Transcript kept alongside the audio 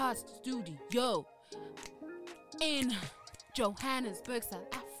podcast studio in Johannesburg, South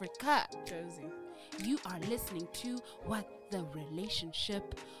Africa. Josie. You are listening to What the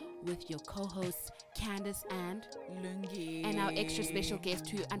Relationship with your co-hosts Candace and Lungi. And our extra special guest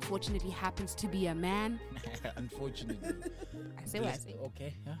who unfortunately happens to be a man. Unfortunately. I say what I say.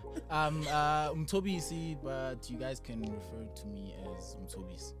 Okay. Yeah. Mtobisi, but you guys can refer to me as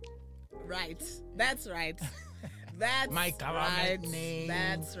Mtobisi. Right. That's right. That's my government right. name.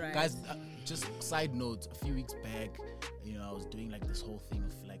 That's right. Guys, just side note, a few weeks back, I was doing like this whole thing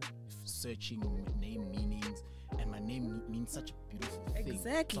of like searching name meanings, and my name means such a beautiful thing.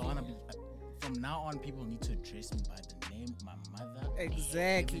 Exactly. So I want to be, from now on, people need to address me by the name of my mother.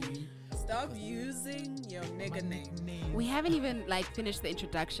 Exactly. Stop using your nigga name. We haven't even finished the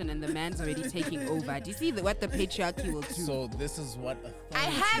introduction and the man's already taking over. Do you see what the patriarchy will do? So this is what I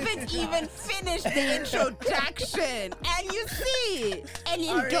haven't even finished the introduction, and you see, and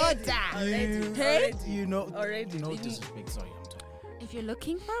your daughter. Already. Already. No disrespect. Sorry, I'm talking. If you're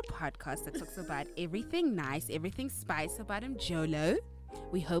looking for a podcast that talks about everything nice, everything spice about Mjolo,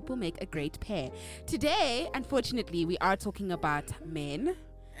 we hope we'll make a great pair. Today, unfortunately, we are talking about men.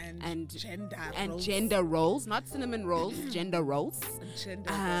 And gender roles, not cinnamon rolls, gender roles.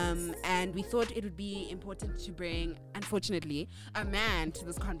 And we thought it would be important to bring, unfortunately, a man to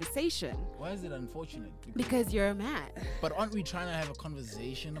this conversation. Why is it unfortunate? Because you're a man. But aren't we trying to have a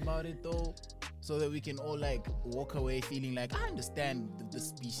conversation about it though? So that we can all walk away feeling like I understand the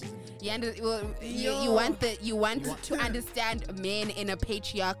species. You want to understand men in a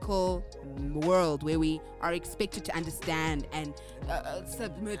patriarchal world where we are expected to understand and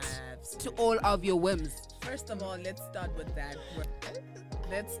submit to all of your whims. First of all, let's start with that.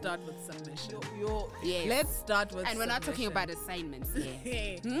 Let's start with submission. Yes. Let's start with and we're not talking submission. about assignments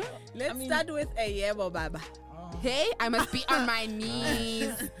here. Let's start with a yebo baba. Hey, I must be on my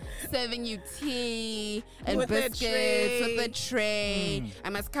knees, serving you tea and with biscuits with a tray. I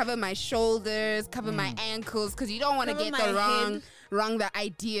must cover my shoulders, cover my ankles, because you don't want to get the wrong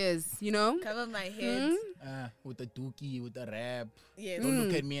ideas, Cover my head. With the dookie, with the rap. Yes. Don't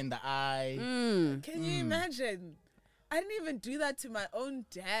look at me in the eye. Can you imagine? I didn't even do that to my own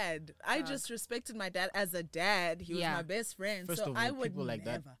dad. I just respected my dad as a dad. He was my best friend. First so of all, I would people like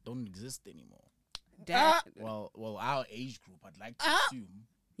never. that don't exist anymore. Dad, Well, our age group, I'd like to assume.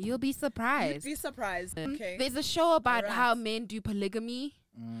 you'll be surprised. You'd be surprised. Okay. There's a show about how men do polygamy,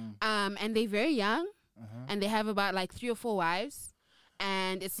 and they're very young, and they have about 3 or 4 wives,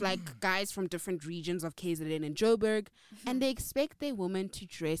 and it's guys from different regions of KZN and Joburg, and they expect their woman to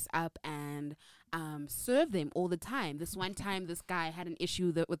dress up and serve them all the time. This one time, this guy had an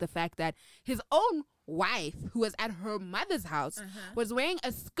issue with the fact that his own wife, who was at her mother's house, was wearing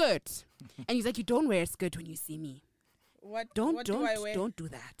a skirt, and he's like, "You don't wear a skirt when you see me. What Don't I wear? don't do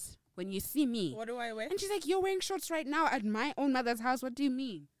that when you see me." What do I wear? And she's like, "You're wearing shorts right now at my own mother's house. What do you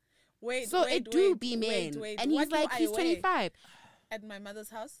mean?" Wait, Be men. And What he's do like, I he's wear 25. at my mother's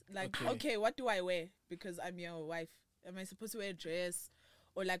house. Okay. What do I wear? Because I'm your wife. Am I supposed to wear a dress,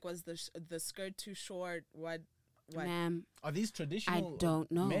 or was the skirt too short? What? Ma'am, Are these traditional I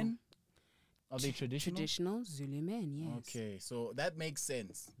don't know. men? Are they traditional? Traditional Zulu men, yes. Okay, so that makes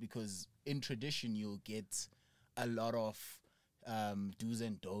sense because in tradition you'll get a lot of do's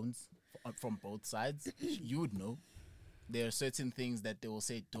and don'ts from both sides. You would know. There are certain things that they will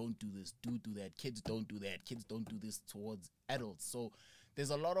say, don't do this, do that. Kids don't do that. Kids don't do this towards adults. So there's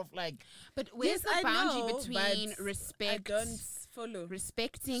a lot of But where's Yes, the I boundary know, between but respect, I don't follow.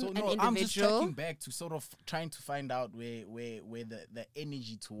 respecting so an no, individual? I'm just tracking back to sort of trying to find out where the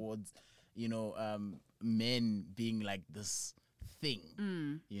energy towards men being this thing.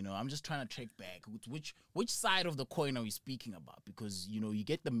 I'm just trying to track back which side of the coin are we speaking about, because you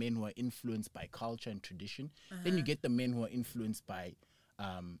get the men who are influenced by culture and tradition, then you get the men who are influenced by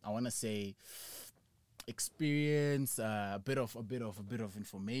I want to say experience, a bit of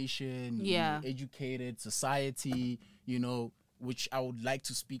information, educated society, which I would like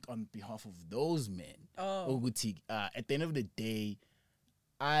to speak on behalf of those men. Oguti, at the end of the day,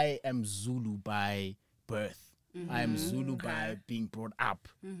 I am Zulu by birth. I am Zulu by being brought up.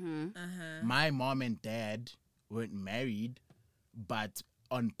 My mom and dad weren't married, but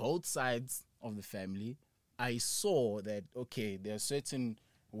on both sides of the family, I saw that, okay, there are certain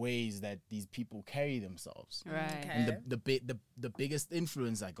ways that these people carry themselves. Right. And the biggest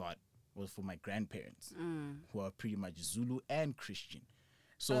influence I got was from my grandparents, who are pretty much Zulu and Christian.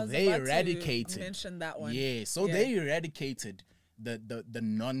 So they eradicated. Mention that one. Yeah, so they eradicated the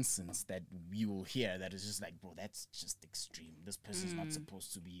nonsense that you will hear that is just bro, that's just extreme. This person's not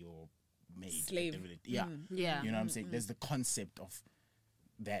supposed to be your maid. Slave. Yeah. Yeah. You know what I'm saying? There's the concept of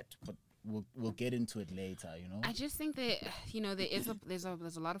that, but we'll get into it later. I just think that there's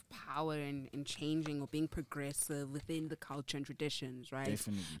a lot of power in changing or being progressive within the culture and traditions, right?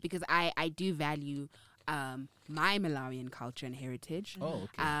 Definitely. Because I do value my Malawian culture and heritage. Oh,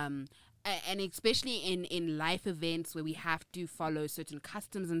 okay. And especially in life events where we have to follow certain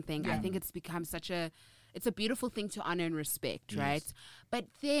customs and things, I think it's become it's a beautiful thing to honor and respect, right? But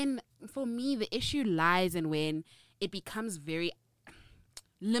then for me, the issue lies in when it becomes very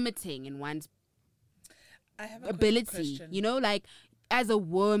limiting in one's ability. Like as a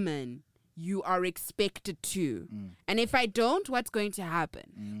woman, you are expected to. And if I don't, what's going to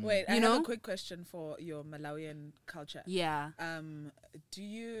happen? Wait, I have a quick question for your Malawian culture. Yeah. Do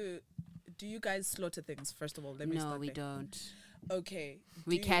you guys slaughter things, first of all? Let me start No, we there. don't. Okay.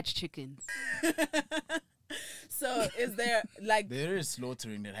 We catch chickens. So is there like... There is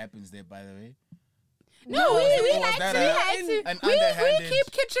slaughtering that happens there, by the way. No, we underhanded...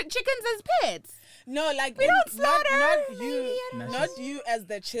 keep chickens as pets. No, like we don't slaughter. Not you as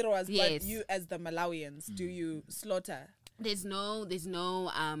the Chiroas, Yes. but you as the Malawians. Do you slaughter? There's no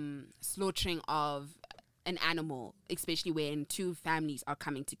slaughtering of an animal, especially when two families are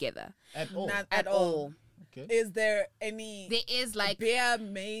coming together. At all? Not at all. Okay. Is there any... There is like beer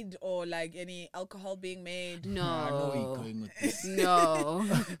made or like any alcohol being made? no. I know where you're going with this. No.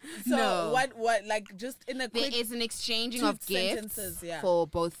 So No. what like just in a There quick... is an exchanging two of gifts sentences, yeah. for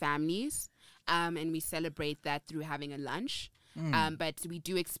both families, and we celebrate that through having a lunch. But we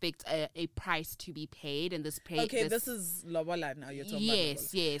do expect a price to be paid, and this pay. Okay, this is lobola now. You're talking about lobola.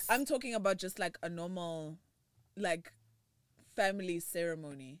 Yes. I'm talking about just like a normal, like, family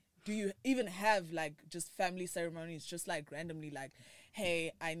ceremony. Do you even have like just family ceremonies, just like randomly, like,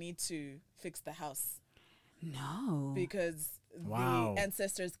 hey, I need to fix the house No. because Wow. the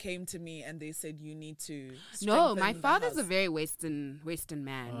ancestors came to me and they said you need to No, strengthen my the father's a house. very Western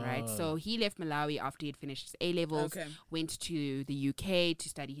man, right? So he left Malawi after he had finished his A-levels, Okay. went to the UK to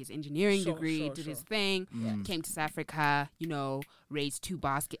study his engineering degree, did his thing, came to South Africa, raised two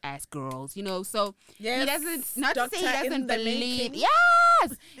basket-ass girls, so Yes, he doesn't, not to say he doctor in doesn't the believe, making.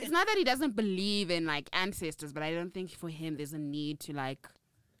 yes! It's not that he doesn't believe in, like, ancestors, but I don't think for him there's a need to, like,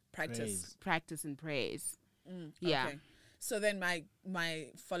 practice. practice and praise. Yeah. Okay. So then my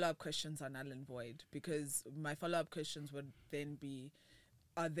follow-up questions are null and void, because my follow-up questions would then be,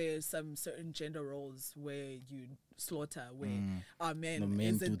 are there some certain gender roles where you slaughter, where are men? The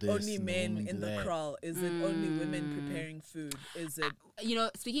men Is it do this only and the men women in do the that. kraal? Is it only women preparing food? Is it...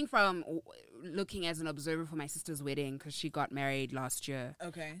 Speaking from looking as an observer for my sister's wedding, because she got married last year.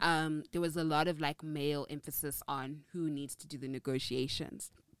 Okay. There was a lot of like male emphasis on who needs to do the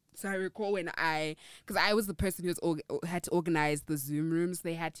negotiations. So I recall because I was the person who had to organize the Zoom rooms.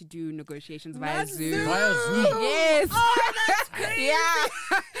 They had to do negotiations via Not Zoom. Zoom. Via Zoom? Yes. Oh, that's crazy.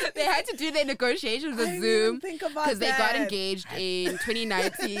 Yeah. They had to do their negotiations with I didn't Zoom even think about because they got that. engaged in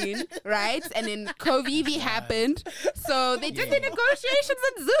 2019, right? And then COVID happened. So they did their negotiations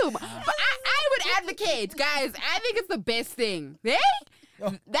on Zoom. But I would advocate, guys, I think it's the best thing. Eh?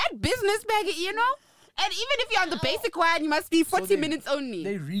 That business bag, And even if you're on the basic one, you must be 40 minutes only.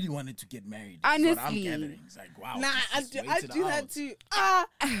 They really wanted to get married. Honestly. That's what I'm gathering. It's like, wow. Nah, I just do wait it that out.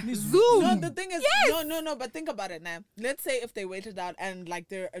 too. Zoom. No, the thing is, no, but think about it now. Let's say if they waited out and like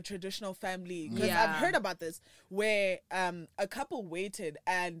they're a traditional family, because Yeah. I've heard about this where a couple waited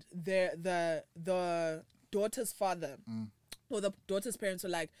and the daughter's father or the daughter's parents were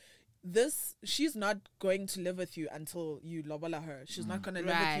like, she's not going to live with you until you lobola her. She's not going to live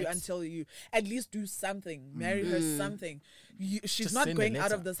with you Right. until you at least do something, marry her something. She's Just not send a going out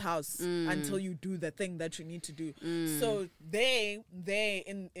letter. of this house until you do the thing that you need to do. So they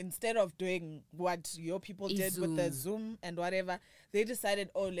instead of doing what your people did with the Zoom and whatever, they decided,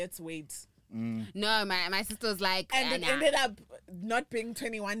 let's wait. No, my sister was like, And it nah. ended up not being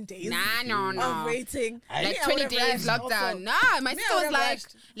 21 days No. of waiting. Like Me, I 20 would've days rushed lockdown. also. No, my Me, sister I was would've like,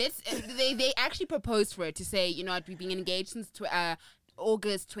 rushed. let's. They actually proposed for it to say, we've been engaged since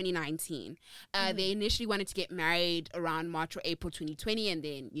August 2019. They initially wanted to get married around March or April 2020, and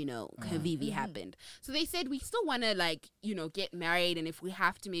then COVID happened. So they said we still want to get married, and if we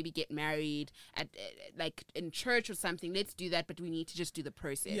have to maybe get married at like in church or something, let's do that. But we need to just do the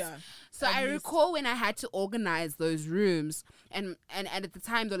process. Yeah. So I recall when I had to organize those rooms, and at the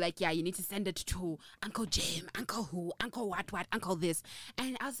time they're like, yeah, you need to send it to Uncle Jim, Uncle who, Uncle what, Uncle this,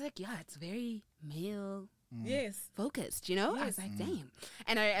 and I was like, yeah, it's very male Yes. focused, I was like, damn.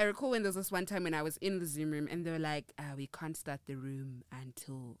 And I recall when there was this one time when I was in the Zoom room and they were like, we can't start the room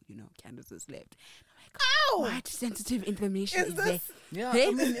until, Candace has left. I'm like, what sensitive information is there? Yeah, Hey?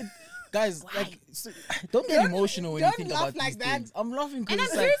 I mean, guys, like, don't get emotional when you think about these things. I'm laughing because and I'm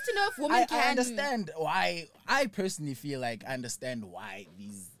curious to know if women can. I understand why. I personally feel like I understand why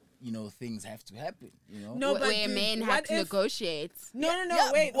these things have to happen. No, but where men have to negotiate. No.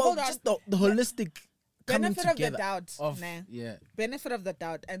 Wait, hold on. Just the holistic. Benefit of the doubt. Yeah. Benefit of the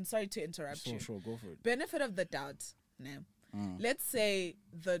doubt. And sorry to interrupt you. Sure, go for it. Benefit of the doubt. Let's say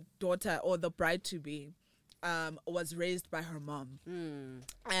the daughter or the bride to be was raised by her mom,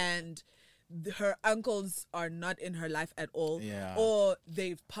 and her uncles are not in her life at all, or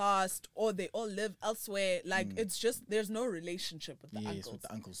they've passed, or they all live elsewhere. Like it's just there's no relationship with the uncles. Yes, with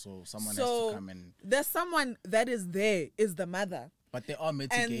the uncles. So someone has to come and. There's someone that is there, is the mother. But they are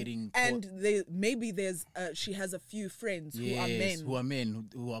mitigating, and maybe there's she has a few friends who are men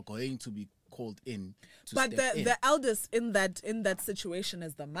who are going to be called in. But the eldest in that situation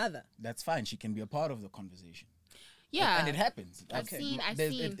is the mother. That's fine. She can be a part of the conversation. Yeah, and it happens. I've seen.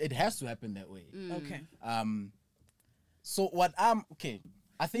 It has to happen that way. Okay. So what okay.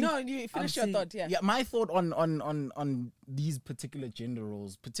 I think no. You finish your thought. Yeah. Yeah. My thought on these particular gender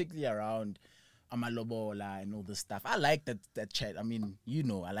roles, particularly around amalobola and all this stuff. I like that chat. I mean,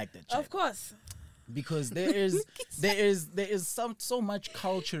 I like that chat. Of course. Because there is so much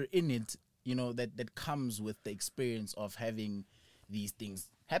culture in it, that comes with the experience of having these things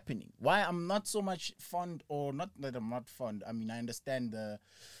happening. Why I'm not so much fond, or not that I'm not fond. I mean, I understand the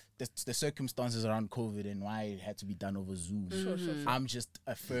circumstances around COVID and why it had to be done over Zoom. Sure. I'm just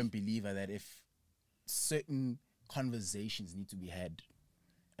a firm believer that if certain conversations need to be had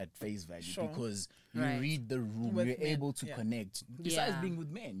at face value, because you read the room, you're able to connect. Besides being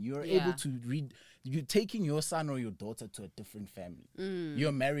with men, you're able to read. You're taking your son or your daughter to a different family.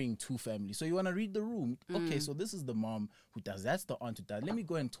 You're marrying two families, so you want to read the room. Okay, so this is the mom who does. That's the aunt who does. Let me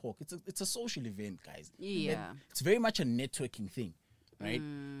go and talk. It's a social event, guys. Yeah, it's very much a networking thing, right?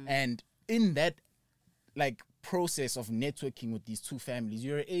 And in that process of networking with these two families,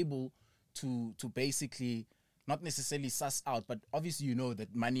 you're able to basically. Not necessarily suss out, but obviously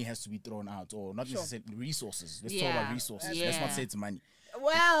that money has to be thrown out, or not necessarily resources. Let's talk about resources. Let's not say it's money.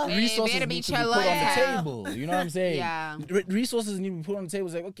 Well, resources need to be put on the table. You know what I'm saying? Yeah. Resources need to be put on the table.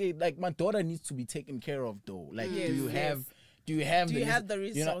 It's like, okay, my daughter needs to be taken care of, though. Like, do you have the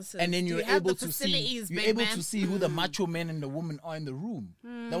resources? And then you're able to see who the macho man and the woman are in the room.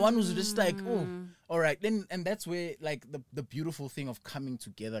 The one who's just like, oh, all right. Then and that's where the beautiful thing of coming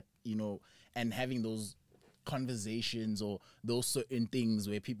together, and having those conversations or those certain things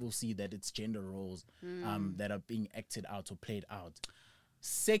where people see that it's gender roles that are being acted out or played out.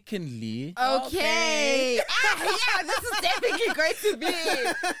 Secondly, okay. This is definitely going to be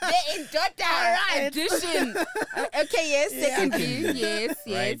the in daughter edition. Okay, yes. Secondly,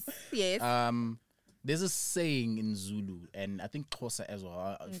 yes. There's a saying in Zulu, and I think Xhosa as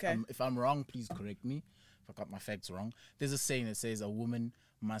well. If I'm wrong, please correct me. If I got my facts wrong, there's a saying that says a woman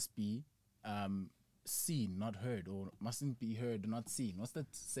must be seen, not heard, or mustn't be heard, not seen. What's that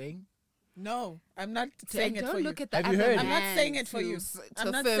saying? No, I'm not saying it for you. Look at the Have you heard I'm not saying it for you.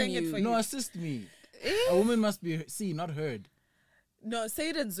 I'm not saying it for you. No, assist me. A woman must be seen, not heard. No, say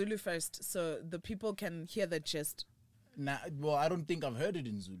it in Zulu first, so the people can hear the gist. Well, I don't think I've heard it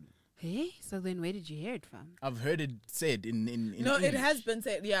in Zulu. Hey, so then where did you hear it from? I've heard it said in No, English. it has been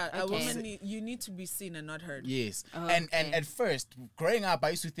said. Yeah, okay. A woman, you need to be seen and not heard. Yes. Oh, and at first, growing up, I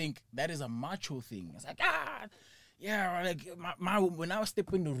used to think that is a macho thing. It's like, when I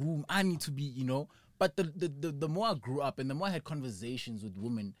step in the room, I need to be, But the more I grew up and the more I had conversations with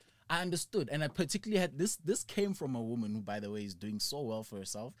women, I understood. And I particularly had this came from a woman who, by the way, is doing so well for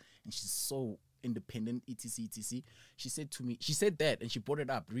herself. And she's so independent, etc. She said that, and she brought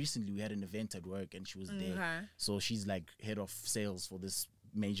it up recently. We had an event at work and she was there. So she's like head of sales for this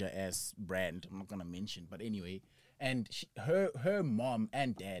major ass brand. I'm not gonna mention, but anyway. And her mom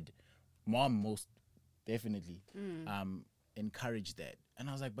and dad, mom most definitely, encouraged that. And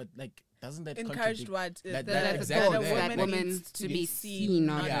I was like, but doesn't that encouraged what? That woman to be seen,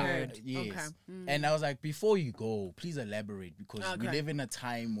 not heard. Yes. Okay. And I was like, before you go, please elaborate, because we live in a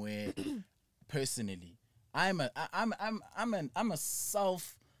time where personally, I'm a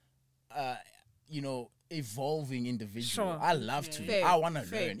self evolving individual. Sure. I love to. I want to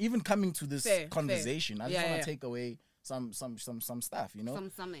learn. Even coming to this conversation, I just want to take away some stuff,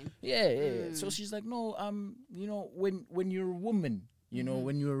 Something. Yeah. So she's like, no, when you're a woman,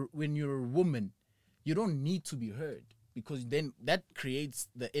 when you're a woman, you don't need to be heard, because then that creates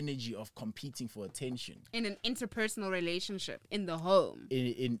the energy of competing for attention in an interpersonal relationship in the home.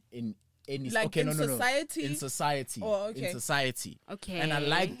 In society? In society. Oh, okay. In society. Okay. And I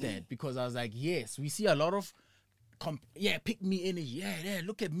like that, because I was like, yes, we see a lot of pick me energy. Yeah,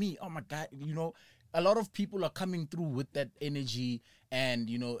 look at me. Oh my God, a lot of people are coming through with that energy, and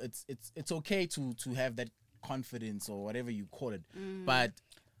it's okay to have that confidence or whatever you call it, but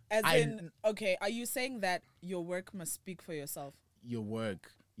are you saying that your work must speak for yourself? Your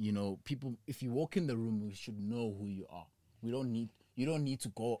work, people, if you walk in the room, we should know who you are. You don't need to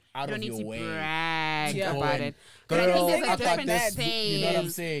go out of your way. Brag about it. Girl, I think there's a different you know what I'm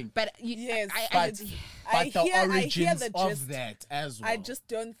saying? But the origins of that as well. I just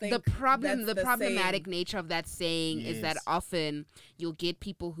don't think the problematic nature of that saying is that often you'll get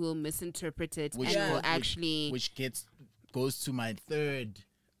people who will misinterpret it and will actually... Which goes to my third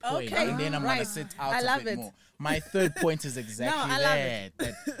point. Okay. And then I'm going to sit out a bit more. My third point is exactly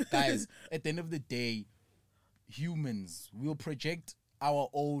that. Guys, at the end of the day, humans will project our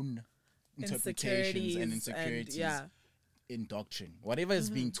own interpretations and insecurities in doctrine. Whatever is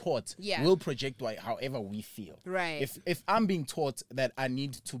being taught, we'll project however we feel. Right. If I'm being taught that I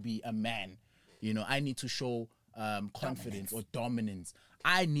need to be a man, I need to show confidence or dominance.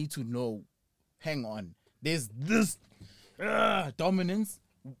 I need to know, hang on, there's this dominance,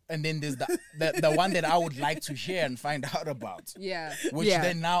 and then there's the one that I would like to hear and find out about. Yeah. Which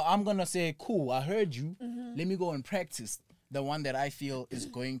then now I'm going to say, cool, I heard you. Let me go and practice the one that I feel is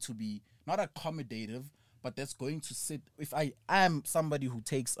going to be not accommodative, but that's going to sit. If I am somebody who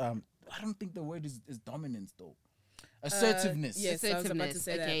takes, I don't think the word is dominance though. Assertiveness. Yes, I was about to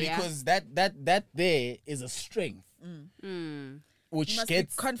say that. Because that there is a strength. Which must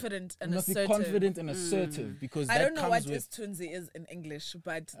gets be confident and must assertive. be confident and assertive because I don't know what with Tunzi is in English,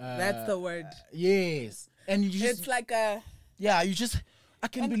 but that's the word. Yes, and it's like a I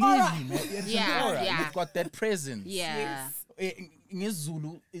can believe aura. you, man. Yeah. You've got that presence. Yeah. In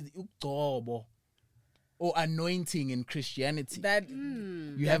Zulu, or anointing in Christianity. That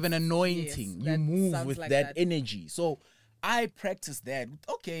you have an anointing. You move with like that energy. So I practice that.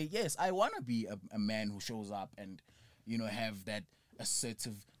 Okay, yes, I want to be a man who shows up and have that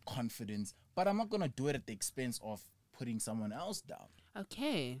assertive confidence, but I'm not going to do it at the expense of putting someone else down.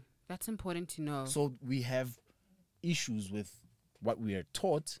 Okay, that's important to know. So we have issues with what we are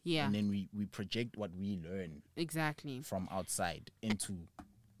taught, and then we project what we learn from outside into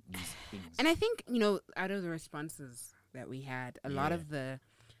these things. And I think, out of the responses that we had, a lot of the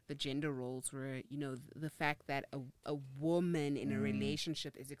gender roles were, the fact that a woman in a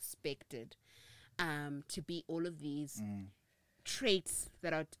relationship is expected to be all of these traits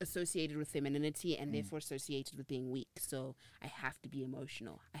that are associated with femininity and therefore associated with being weak. So I have to be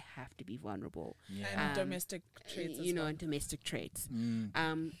emotional. I have to be vulnerable. And domestic traits and domestic traits.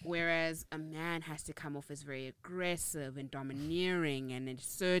 Whereas a man has to come off as very aggressive and domineering and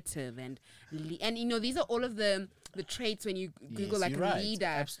assertive and these are all of the traits when you Google a leader.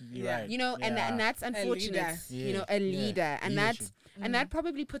 Absolutely right. And that's unfortunate. A leader. And Leadership. And that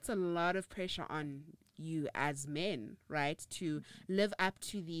probably puts a lot of pressure on you as men, right? To live up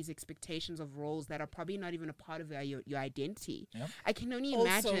to these expectations of roles that are probably not even a part of your identity. Yep. I can only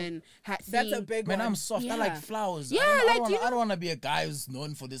imagine that's a big one. Man, I'm soft. I like flowers. Yeah, I don't want to be a guy who's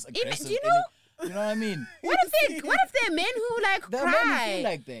known for this aggressive. Do you know? You know what I mean? What if they're men who cry?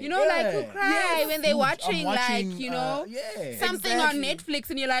 Like that. Who cry when they're watching something on Netflix,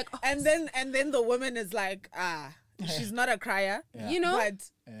 and you're like, oh. and then the woman is like, she's not a crier,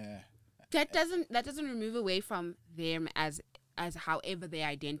 but that doesn't remove away from them as however they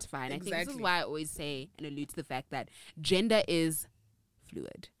identify. And I think this is why I always say and allude to the fact that gender is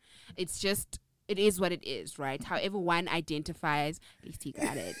fluid. It's just. It is what it is, right? However one identifies, at least he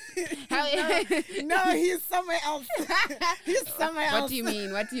got it. No, he's somewhere else. He's somewhere else.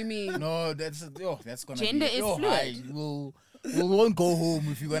 What do you mean? No, that's gonna gender be... is fluid. We won't go home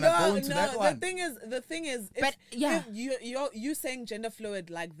if you're gonna go into that one. The thing is, if you saying gender fluid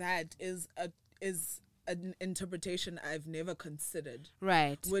like that is an interpretation I've never considered.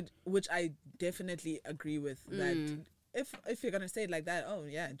 Right. Which I definitely agree with that. If you're gonna say it like that,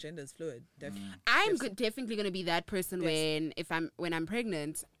 gender is fluid. I'm definitely gonna be that person when I'm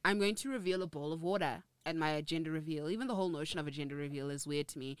pregnant. I'm going to reveal a bowl of water at my gender reveal. Even the whole notion of a gender reveal is weird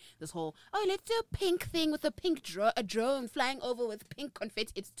to me. This whole let's do a pink thing with a pink a drone flying over with pink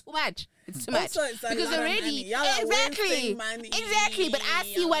confetti. It's too much. It's too much it's because already exactly. But I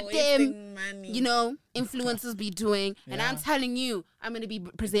see what them influencers be doing, and I'm telling you, I'm going to be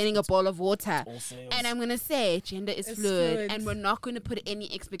presenting a bowl of water, and I'm going to say gender is fluid, and we're not going to put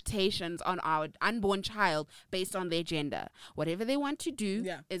any expectations on our unborn child based on their gender. Whatever they want to do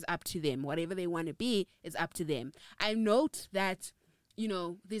is up to them. Whatever they want to be is up to them. I note that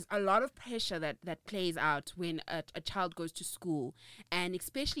there's a lot of pressure that plays out when a child goes to school, and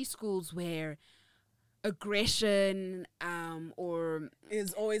especially schools where aggression or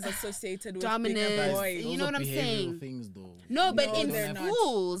is always associated with dominance. being a boy. You know what I'm saying? Things, though. No, but No, in they're not.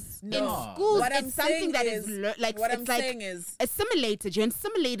 schools, No. in schools, What I'm it's something saying that is- is like what it's I'm like saying is- assimilated. You're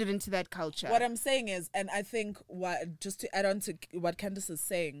assimilated into that culture. What I'm saying is, and I think just to add on to what Candace is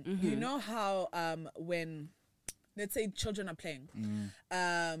saying, Mm-hmm. you know how when, let's say, children are playing,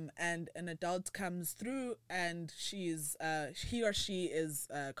 and an adult comes through and he or she is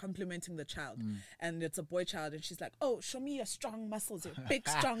complimenting the child, and it's a boy child, and she's like, "Oh, show me your strong muscles, you're a big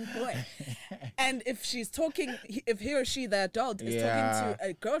strong boy." And if she's talking, if he or she, the adult, is talking to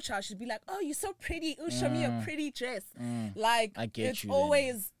a girl child, she'd be like, "Oh, you're so pretty. Oh, show me your pretty dress." Like I get it's you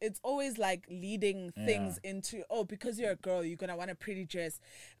always like leading things into, oh, because you're a girl, you're gonna want a pretty dress.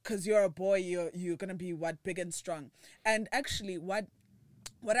 Because you're a boy, you're gonna be big and strong. And actually, what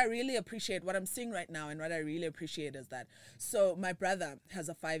I really appreciate, what I'm seeing right now, and what I really appreciate is that. So my brother has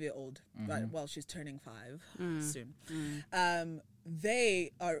a 5-year-old. Well, she's turning 5 soon.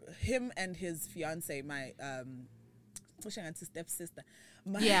 They are, him and his fiance, my stepsister,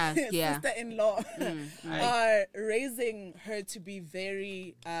 my sister-in-law, are raising her to be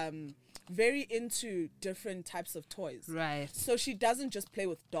very very into different types of toys. Right. So she doesn't just play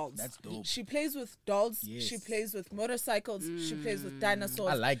with dolls. That's dope. She plays with dolls. Yes. She plays with motorcycles. She plays with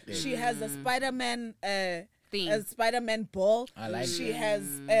dinosaurs. I like that. She has a Spider-Man Thing. a Spider-Man ball. I like she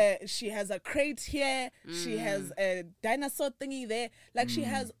that. has a crate here. She has a dinosaur thingy there. Like she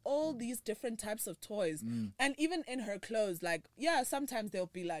has all these different types of toys. And even in her clothes, like, yeah, sometimes they'll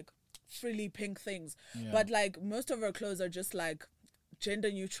be like frilly pink things. But like most of her clothes are just like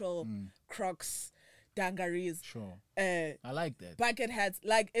gender neutral Crocs, dungarees. Sure. I like that. Bucket hats.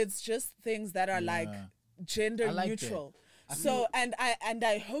 Like it's just things that are like gender like neutral. So and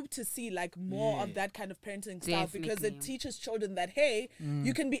I hope to see like more of that kind of parenting style, because Definitely. it teaches children that, hey,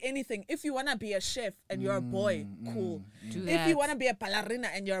 you can be anything. If you wanna be a chef and you're a boy, cool. Do If that. you wanna be a ballerina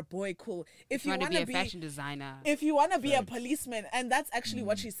and you're a boy, cool. If you want to wanna be a fashion designer. if you wanna be a policeman, and that's actually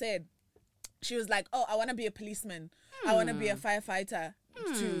what she said. She was like, "Oh, I wanna be a policeman. I wanna be a firefighter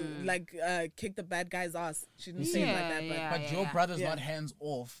to like kick the bad guy's ass." She didn't say it like that, but Yeah, But your yeah. brother's Yeah. not hands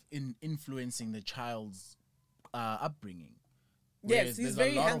off in influencing the child's upbringing. yes, Whereas he's there's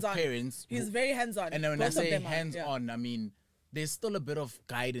very a lot hands-on. of parents He's who- very hands-on. and then when Both I of say them are, hands yeah. on, I mean there's still a bit of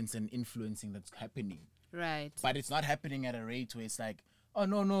guidance and influencing that's happening, Right. but it's not happening at a rate where it's like, oh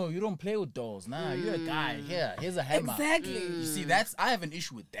no, you don't play with dolls. Nah, you're a guy. Here's a hammer. Exactly. You see, that's I have an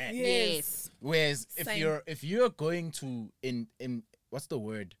issue with that. Yes. Whereas Same. if you're going to in what's the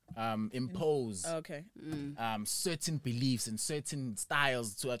word impose Okay. certain beliefs and certain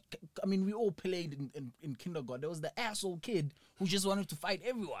styles to I mean, we all played in kindergarten. There was the asshole kid who just wanted to fight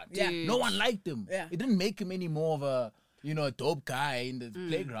everyone. Yeah. No one liked him. Yeah. It didn't make him any more of a a dope guy in the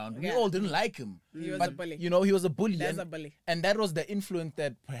playground. We Yeah. all didn't like him. He was But, a bully. he was a bully. That's and, a bully. and that was the influence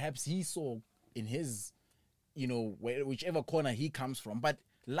that perhaps he saw in his, whichever corner he comes from. But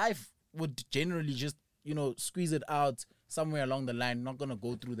life would generally just, squeeze it out somewhere along the line. Not going to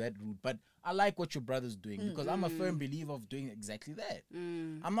go through that route. But I like what your brother's doing, because I'm a firm believer of doing exactly that.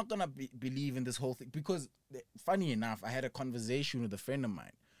 I'm not going to believe in this whole thing, because funny enough, I had a conversation with a friend of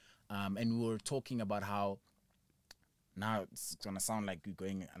mine, and we were talking about how, now it's going to sound like we're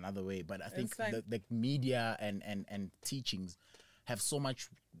going another way, but I think fine. the media and teachings have so much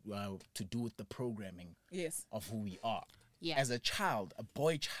to do with the programming Yes. of who we are. Yeah. As a child, a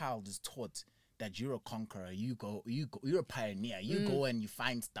boy child is taught that you're a conqueror, you're a pioneer. You go and you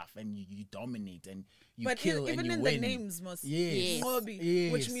find stuff and you dominate and you But kill even and you in win. the names, most Yes. Mobi,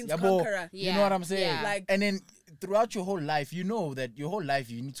 Yes. which means Yabo, conqueror. You know what I'm saying? Yeah. Like- and then throughout your whole life, you know that your whole life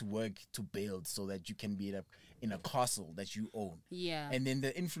you need to work to build so that you can be in a castle that you own. Yeah. And then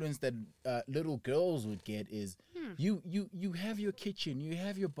the influence that little girls would get is you have your kitchen, you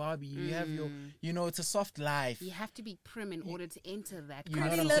have your Barbie, you have your, it's a soft life. You have to be prim in order to enter that. You know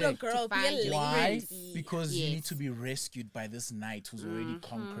Pretty what I'm little saying? girl, To be a find your Why? prince. Because you Yes. need to be rescued by this knight who's already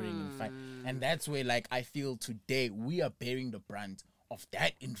conquering and fight. And that's where, like, I feel today we are bearing the brunt of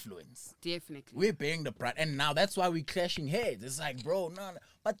that influence. Definitely. We're bearing the brunt. And now that's why we're clashing heads. It's like, bro, no.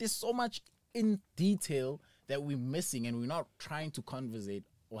 But there's so much in detail that we're missing and we're not trying to conversate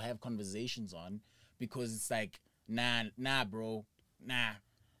or have conversations on, because it's like, nah, bro, nah.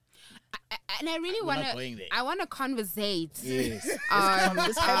 And I really We're want not going there. to. I want to conversate Yes. on have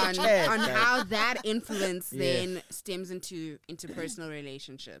a chat, on guys. how that influence Yeah. then stems into interpersonal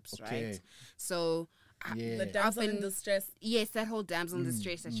relationships, Okay. right? So Yeah. The damsel in Often- distress. yes, that whole damsel in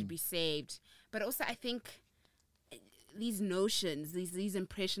distress that should be saved. But also, I think these notions, these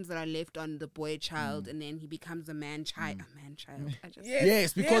impressions that are left on the boy child, and then he becomes a man child. A man child.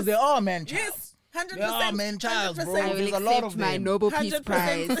 Yes, because they are man child. Yes. 100%. They are man child, bro. I will There's a accept lot of my them. Nobel Peace 100%.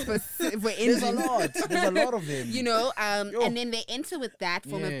 Prize for There's a lot. There's a lot of them. you know, and then they enter with that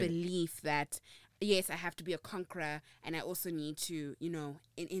from a Yeah. belief that, yes, I have to be a conqueror, and I also need to, you know,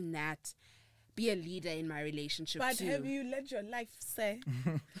 in that, be a leader in my relationship But too. have you led your life, sir?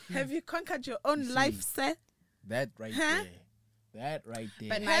 Have you conquered your own life, sir? That right Huh? there. That right there.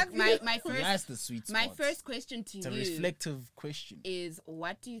 But Have my That's first the sweet my spot. first question to It's a you reflective question. is,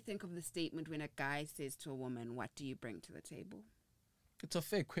 what do you think of the statement when a guy says to a woman, "What do you bring to the table?" It's a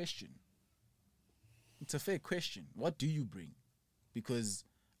fair question. It's a fair question. What do you bring? Because,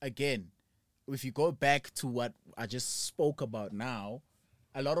 again, if you go back to what I just spoke about now,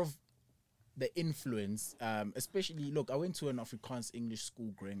 a lot of the influence, especially, look, I went to an Afrikaans English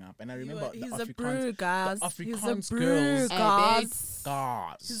school growing up, and I remember He's the a brew, guys. the He's a Afrikaans brew, girls, guys.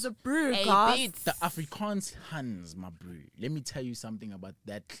 guys. He's a brew, Hey, guys. Beats, The Afrikaans Hans, my bro. Let me tell you something about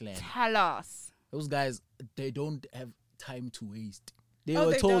that clan. tell us. Those guys, they don't have time to waste. They Oh,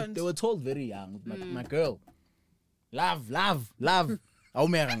 were they told. don't. They were told very young. My girl, love.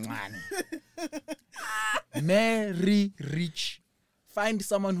 Awumera ncane. Marry rich. Find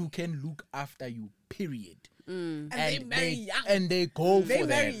someone who can look after you. Period. And they marry young. And they go They for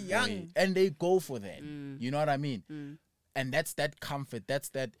marry that. young. boy. And they go for that. You know what I mean? And that's that comfort. That's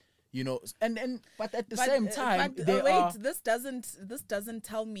that. You know. And but at the same time, they wait, are. this doesn't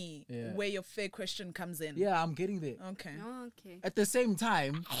tell me Yeah. where your fair question comes in. Yeah, I'm getting there. Okay. Oh, okay. At the same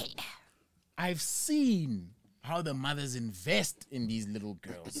time, I've seen how the mothers invest in these little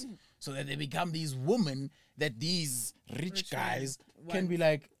girls so that they become these women that these rich guys can be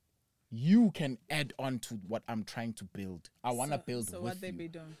like, you can add on to what I'm trying to build. I want to build So with what they you. be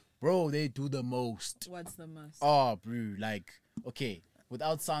doing? Bro, they do the most. What's the most? Oh, bro, like, okay,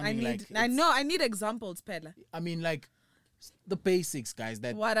 without sounding like... I need examples, Pella. I mean, like, the basics, guys,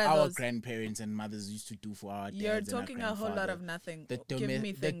 that What are our those? grandparents and mothers used to do for our dads You're and our talking a whole lot grandfather. of nothing. The, Give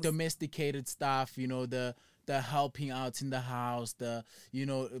me the things. domesticated stuff, you know, the helping out in the house, the, you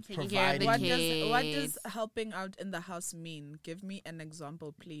know, Taking care of the providing. What kids. does helping out in the house mean? Give me an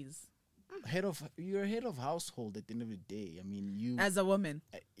example, please. You're head of household at the end of the day. I mean, you As a woman.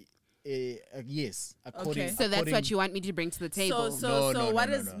 yes, according. Okay. So that's what you want me to bring to the table. No, what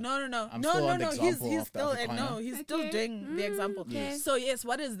no, is no. no. I'm still on the He's example of the still Afrikaner. he's still Okay. doing the example. Yes. So yes,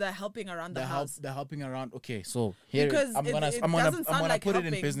 what is the helping around the house? the helping around. Okay, so here Because I'm it gonna doesn't sound like put it in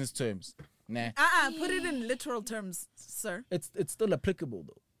helping. business terms. Nah, Put it in literal terms, sir. it's still applicable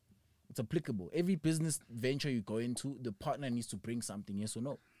though. It's applicable. Every business venture you go into, the partner needs to bring something. Yes or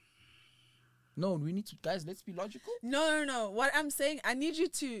no? No, we need to, guys. Let's be logical. No. What I'm saying, I need you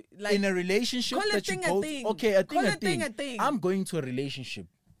to like In a relationship call a that you thing a go thing. okay, a Call thing, a thing. I'm going to a relationship.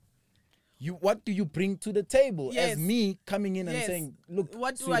 What do you bring to the table? Yes. As me coming in and Yes. saying, look,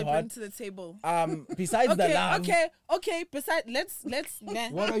 what do I bring sweetheart, to the table? besides the love, Okay. Besides, let's. Nah.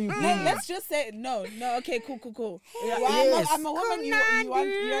 what are you bringing? Let's just say no. Okay, cool. Yeah, Yes. I'm a woman.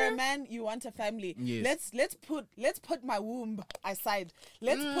 You're a man. You want a family. Yes. Let's put my womb aside.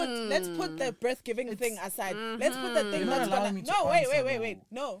 Let's put the birth giving thing aside. Let's put the thing You're not that's allowing gonna. me to No, wait. answer,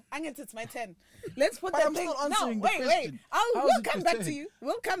 No, it's my turn. Let's put But that I'm thing. still No, answering the wait. question. How We'll is it come your back turn? to you.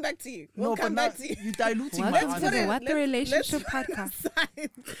 We'll come back to you. No, We'll but come now back to you. you're diluting my Welcome to answer. the What the Relationship let's podcast.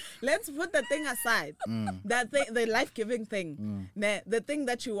 aside. Let's put the thing aside. That thing, the life-giving thing. The thing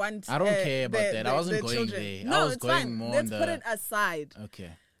that you want. I don't care about that. I wasn't the going children. there. I No, was it's going fine. more Let's on put the- it aside. Okay.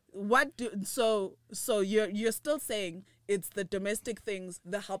 So you're still saying it's the domestic things,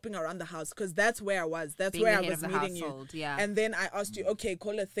 the helping around the house, because that's where I was. That's Being where the I head was of the meeting you. household, yeah. And then I asked you, okay,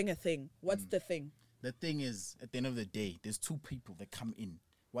 call a thing a thing. What's the thing? The thing is, at the end of the day, there's two people that come in.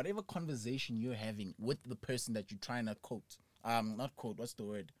 Whatever conversation you're having with the person that you're trying to quote, not quote, what's the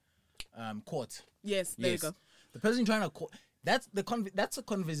word? Court. Yes, there you go. The person you're trying to quote, that's a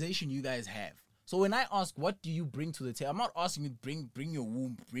conversation you guys have. So when I ask, what do you bring to the table? I'm not asking you to bring your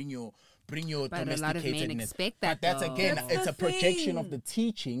womb, bring your But a lot of men domesticatedness. expect But that, that's though. again, That's it's the a projection thing. of the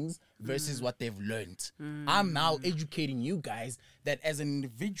teachings versus what they've learned. I'm now educating you guys that as an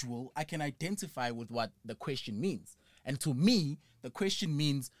individual, I can identify with what the question means. And to me, the question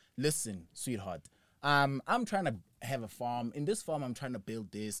means, listen, sweetheart, I'm trying to have a farm. In this farm, I'm trying to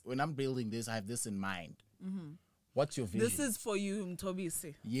build this. When I'm building this, I have this in mind. What's your vision? This is for you,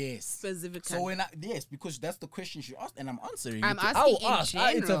 Mtobisi. Yes. Specifically. So yes, because that's the question she asked, and I'm answering. I'm it. asking I'll in ask.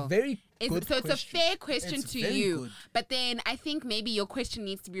 general. It's a very good So it's question. a fair question It's to very you. good. But then I think maybe your question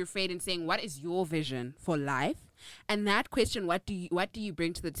needs to be rephrased in saying, what is your vision for life? And that question, what do you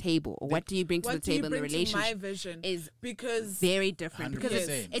bring to the table, or what do you bring to the table in the relationship? My vision is because very different, because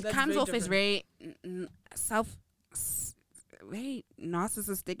it comes off as very very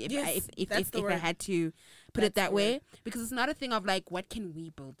narcissistic, if I had to put it that way, because it's not a thing of like, what can we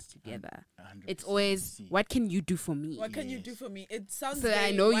build together? It's always, what can you do for me? What can you do for me? It sounds so that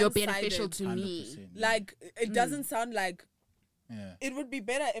I know you're beneficial to me. Like, it doesn't sound like. It would be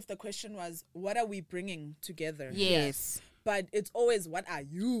better if the question was, what are we bringing together? Yes. But it's always, what are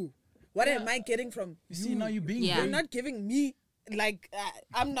you? What am I getting from you? See, now you're being You're not giving me, like,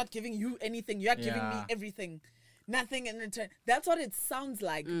 I'm not giving you anything. You're giving me everything. Nothing in return. That's what it sounds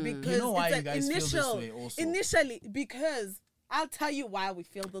like. Because you know why it's you guys feel this way also? Initially, because I'll tell you why we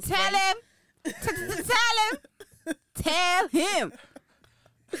feel this way. Tell him.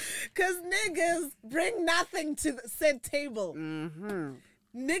 Because niggas bring nothing to the said table. Mm-hmm.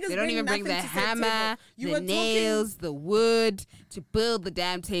 Niggas they don't even bring the hammer, the nails, the wood to build the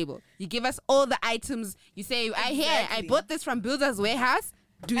damn table. You give us all the items. You say, I bought this from Builder's Warehouse.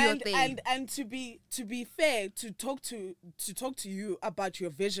 Do your thing. And to be fair, to talk to you about your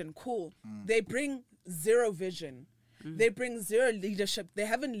vision, cool. They bring zero vision. They bring zero leadership. They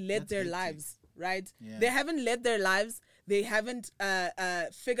haven't led their lives, right? Yeah. They haven't led their lives. They haven't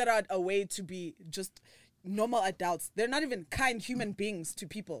figured out a way to be just normal adults. They're not even kind human beings to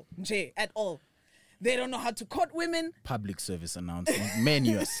people, at all. They don't know how to court women. Public service announcement. Men,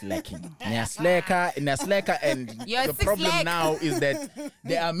 you are slacking. And the problem now is that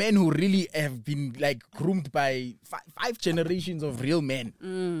there are men who really have been like groomed by five generations of real men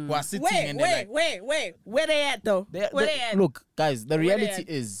who are sitting wait. Where they at though? Where they at? Look, guys, the reality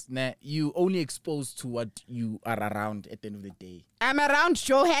is you only exposed to what you are around at the end of the day. I'm around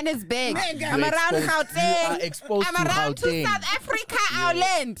Johannesburg. I'm around Gauteng. You are exposed I'm around to South Africa, our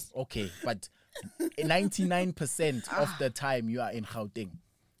land. Okay, but 99% of the time you are in Gauteng.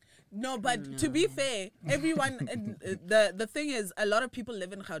 No, but to be fair, everyone, the thing is, a lot of people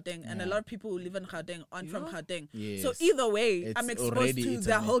live in Gauteng, and a lot of people who live in Gauteng aren't from Gauteng. Yes. So either way, I'm exposed to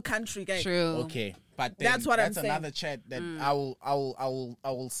the whole country, guys. True. Okay, but that's I'm saying. That's another chat that I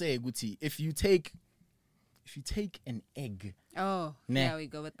will say, Guti. If you take an egg. Oh, there we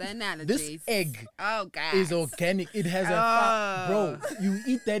go with the analogies. This egg God. is organic. It has bro, you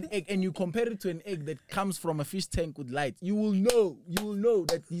eat that egg and you compare it to an egg that comes from a fish tank with light. You will know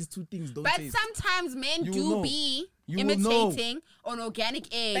that these two things don't taste. But sometimes men be imitating an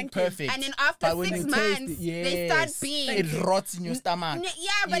organic egg. Perfect. And then after 6 months, they start being... It rots in your stomach.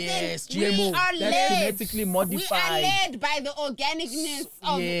 But then GMO. we are led. That's genetically modified. We are led by the organicness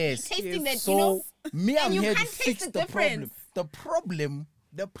of tasting that, so, me, I'm here to fix the problem.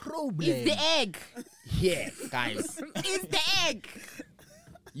 The problem is the egg. Yeah, guys. Is the egg.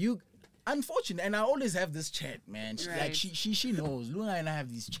 Unfortunately, and I always have this chat, man. She knows. Luna and I have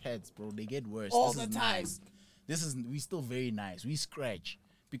these chats, bro. They get worse. All the time. We still very nice. We scratch.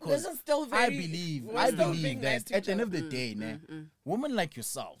 Because this is still I believe that at the end of the day, women like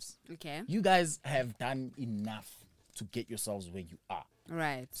yourselves, you guys have done enough to get yourselves where you are.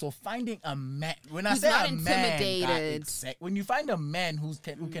 Right. So finding a man, when I say a man, when you find a man who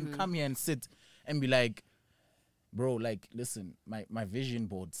can come here and sit and be like, bro, like, listen, my vision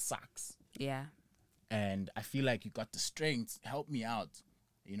board sucks. Yeah. And I feel like you got the strength. Help me out.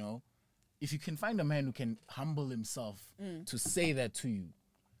 You know, if you can find a man who can humble himself to say that to you,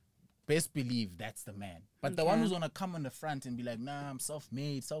 best believe that's the man. But the one who's gonna come on the front and be like, nah, I'm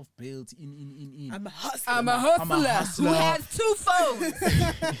self-made, self-built, in. I'm a hustler. I'm a hustler who has 2 phones.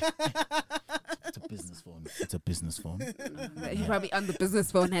 It's a business phone. He probably on the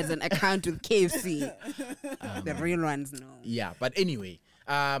business phone has an account with KFC. The real ones know. Yeah, but anyway,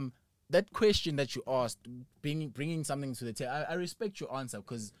 that question that you asked, bringing something to the table, I respect your answer,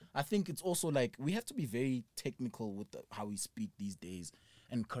 because I think it's also like we have to be very technical with how we speak these days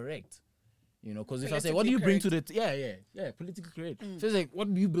and correct. You know, because if I say, what do you bring to the politically correct. So it's like,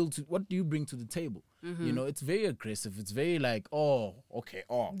 what do you bring to the table? You know, it's very aggressive. It's very like,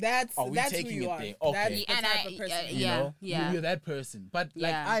 that's taking it there? Okay. You're that person. But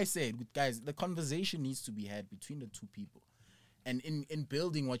like I said, guys, the conversation needs to be had between the two people. And in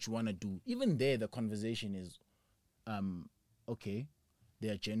building what you want to do, even there, the conversation is,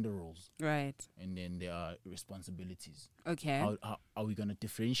 there are gender roles. Right. And then there are responsibilities. Okay. are we gonna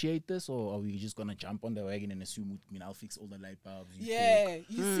differentiate this, or are we just gonna jump on the wagon and assume, I mean, I'll fix all the light bulbs? You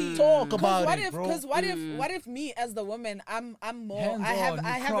see, talk about what it, if, bro. Because what if me as the woman, I'm more, Hands-on,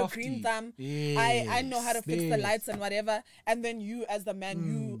 I have a green thumb. I know how to fix the yes. lights and whatever. And then you as the man,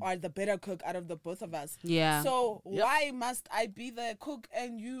 you are the better cook out of the both of us. Yeah. So why must I be the cook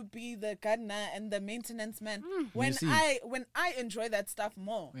and you be the gardener and the maintenance man when I enjoy that stuff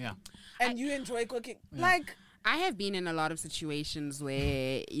more? Yeah. And you enjoy cooking, like. I have been in a lot of situations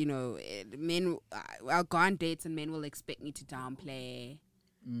where, you know, men, I'll go on dates and men will expect me to downplay.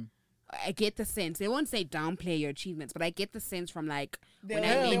 I get the sense. They won't say downplay your achievements, but I get the sense from like, when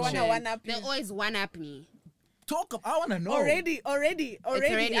I mention, they always one-up me. I want to know. Already. It's already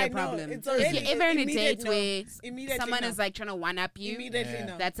a problem. It's already. If you're ever in a date where someone no. is like trying to one-up you, Immediately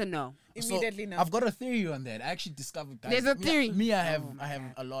no. that's a no. Immediately no. I've got a theory on that. I actually discovered, guys. There's a theory. I have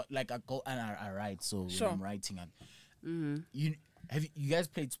a lot. Like I go and I write. So when I'm writing, you guys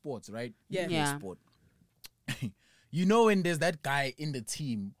played sports, right? Yeah. You play sport. You know when there's that guy in the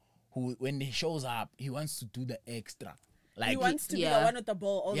team who, when he shows up, he wants to do the extra. Like he wants to be the one with the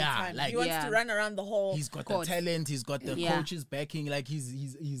ball all the time. Like, he wants to run around the whole He's got court. the talent. He's got the coaches backing. Like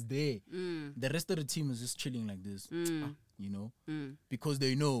he's there. The rest of the team is just chilling like this. You know, because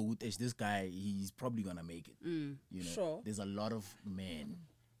they know this guy, he's probably gonna make it. You know, there's a lot of men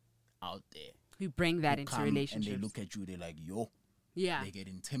out there who bring that into relationships, and they look at you. They're like, yo, they get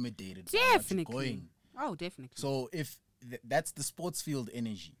intimidated. Definitely. Oh, definitely. So if that's the sports field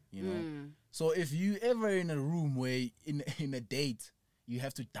energy, you know. So if you ever in a room where in a date you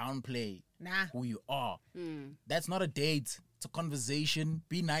have to downplay who you are, that's not a date. It's a conversation.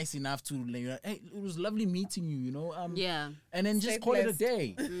 Be nice enough to, hey, it was lovely meeting you, you know. And then just call it a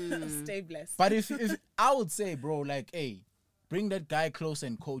day. Stay blessed. But if I would say, bro, like, hey, bring that guy close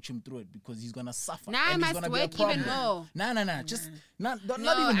and coach him through it because he's gonna suffer. I must work even more. Nah. Just not even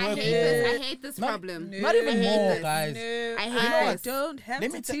work. I hate this problem. Not even more, guys. I hate this. Don't have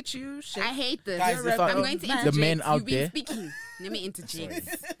to teach you shit. I hate this. Guys, I'm going to interject. The men out there. You've been speaking. Let me interject.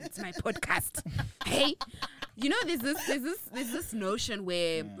 It's my podcast. Hey, you know, there's this notion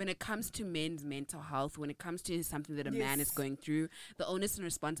where when it comes to men's mental health, when it comes to something that a man is going through, the onus and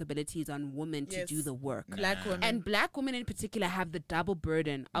responsibility is on women to do the work. Black women. And black women in particular have the double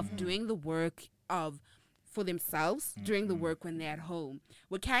burden of doing the work for themselves, doing the work when they're at home.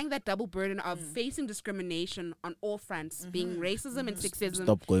 We're carrying that double burden of facing discrimination on all fronts, being racism and sexism.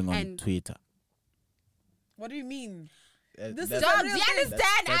 Stop going on Twitter. What do you mean? Do you understand?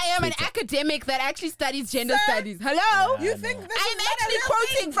 I am an academic that actually studies gender studies. Hello? You think this I'm actually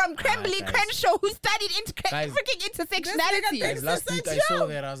quoting from Crembley Crenshaw, who studied freaking intersectionality. Guys, last week I saw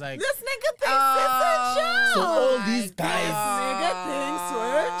that. I was like, this nigga thinks it's a joke. So all these guys, nigga thinks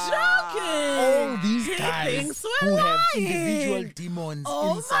we're joking. all these guys who have individual demons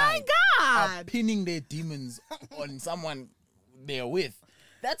inside are pinning their demons on someone they're with.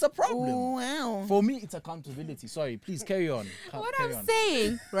 That's a problem. Oh, wow. For me, it's accountability. Sorry, please carry on. What I'm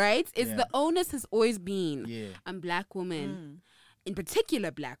saying, right, is the onus has always been on black women, in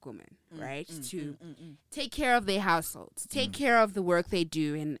particular black women, right, to take care of their households, take care of the work they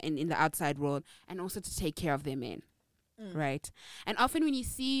do in the outside world, and also to take care of their men, right? And often when you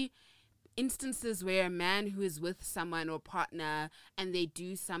see instances where a man who is with someone or partner and they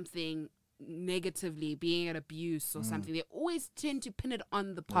do something negatively, being an abuse or something, they always tend to pin it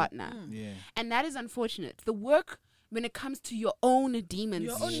on the partner. And that is unfortunate. The work, when it comes to your own demons,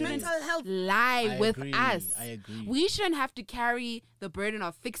 your own shouldn't mental health, lie with us. I agree. We shouldn't have to carry the burden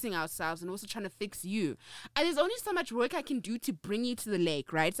of fixing ourselves and also trying to fix you. And there's only so much work I can do to bring you to the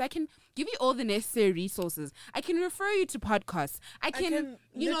lake, right? So I can give you all the necessary resources. I can refer you to podcasts. I can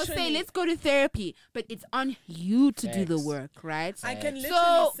say, let's go to therapy. But it's on you to do the work, right? I can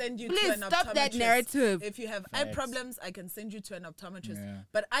literally send you to an optometrist. Stop that narrative. If you have eye problems, I can send you to an optometrist.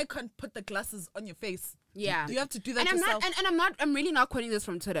 But I can't put the glasses on your face. Yeah. You have to do that and yourself. I'm really not quoting this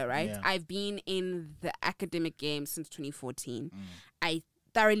from Twitter, right? Yeah. I've been in the academic game since 2014. I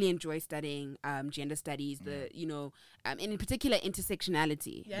thoroughly enjoy studying gender studies, and in particular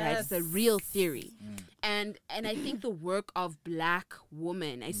intersectionality. Right? It's a real theory. And I think the work of black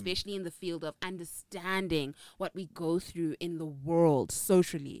women, especially in the field of understanding what we go through in the world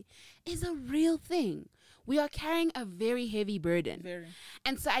socially, is a real thing. We are carrying a very heavy burden.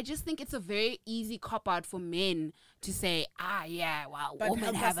 And so I just think it's a very easy cop-out for men to say, but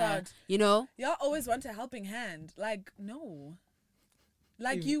women have Y'all always want a helping hand. Like, no.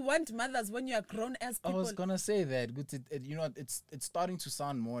 Like, you want mothers when you are grown-ass people. I was going to say that. It's starting to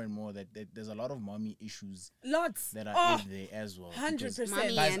sound more and more that there's a lot of mommy issues. Lots. That are in there as well.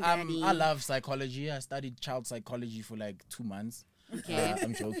 100%. Guys, I love psychology. I studied child psychology for like 2 months. Okay.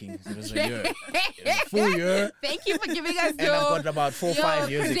 I'm joking. It was a year. It was a full year. Thank you for giving us And I've got about 4 or 5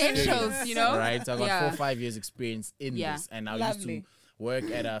 years credentials, experience. you know? Right? So I got 4 or 5 years experience in Yeah. this. And I Lovely. used to work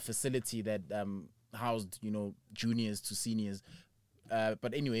at a facility that housed, juniors to seniors.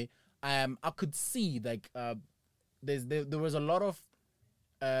 But anyway, I could see like there was a lot of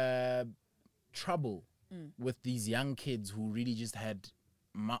trouble with these young kids who really just had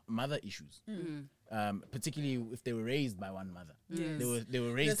mother issues. Particularly if they were raised by one mother. They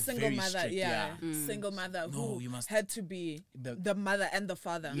were raised The single very mother, strict. single mother No, who you must- had to be the mother and the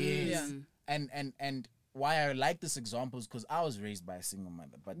father. Yes. Yeah. And why I like this example is because I was raised by a single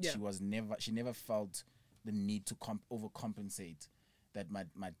mother, but she never felt the need to overcompensate that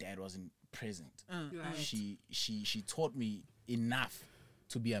my dad wasn't present. Right. She taught me enough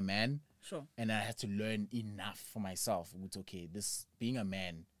to be a man. Sure. And I had to learn enough for myself. It's okay, this being a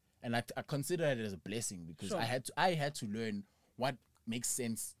man, and I consider it as a blessing because Sure. I had to learn what makes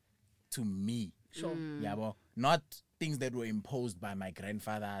sense to me. Sure. Yeah, well, not things that were imposed by my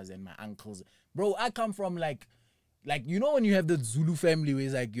grandfathers and my uncles. Bro, I come from like when you have the Zulu family where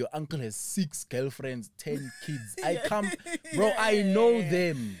it's like your uncle has 6 girlfriends, 10 kids. I know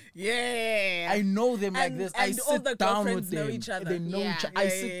them. Yeah. I know them like And- this. I and all sit the down with girlfriends know them. each other. They know Yeah. each other. I Yeah,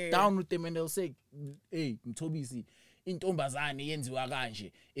 sit yeah, yeah. down with them and they'll say, "Hey, Mtobisi, intombazane yenziwa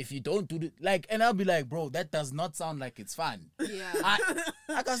kanje. If you don't do it, and I'll be like, bro, that does not sound like it's fun." Yeah.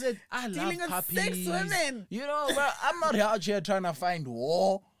 Like I said, I Dealing love with puppies. 6 women. But I'm not out here trying to find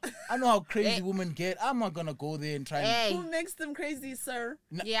war. I know how crazy women get. I'm not gonna go there and try. Hey. Who makes them crazy, sir?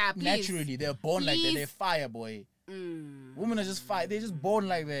 Yeah, please. Naturally, they're born like that. Please. They're fire, boy. Women are just fire. They're just born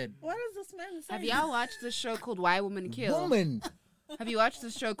like that. What is this man saying? Have y'all watched the show called Why Women Kill? Woman. Have you watched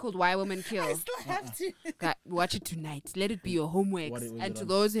the show called Why Women Kill? I still have to. God, watch it tonight. Let it be your homework. What was And it to on?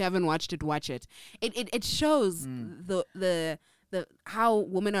 those who haven't watched it, watch it. It shows the how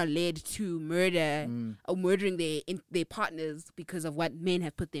women are led to murder or murdering their partners because of what men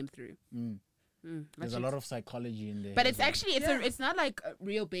have put them through. There's a lot of psychology in there. But it's actually Yeah. it's not like a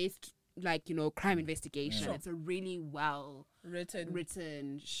real based crime investigation. Sure. It's a really well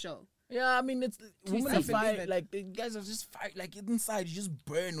Written. show. Yeah, I mean, it's women are I believe fire. it. Like the guys are just fire. Like inside, you just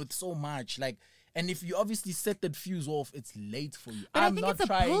burn with so much. And if you obviously set that fuse off, it's late for you. But I I'm think not it's a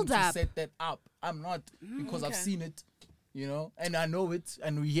trying to build-up. set that up. I'm not because I've Okay. seen it, and I know it,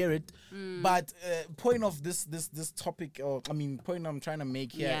 and we hear it. But point of this topic, point I'm trying to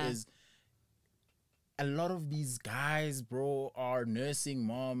make here is a lot of these guys, bro, are nursing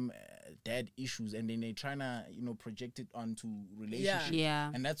mom, dad issues, and then they're trying to, project it onto relationships.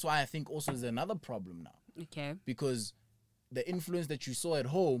 Yeah. And that's why I think also there's another problem now, Okay. because the influence that you saw at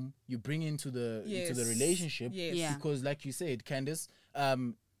home, you bring into the Yes. relationship. Yes. Yeah. Because, like you said, Candice,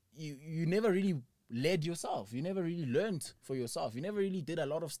 you never really led yourself. You never really learned for yourself. You never really did a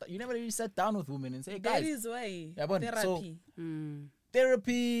lot of stuff. You never really sat down with women and say, That guys, is why. Yeah, but so-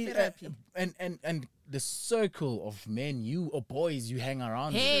 Therapy. therapy, and the circle of men or boys you hang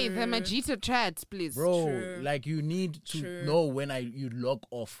around with. Hey, the Majito chat, please. Bro, True. like you need to True. know when you log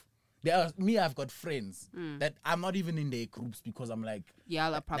off. I've got friends that I'm not even in their groups because I'm like,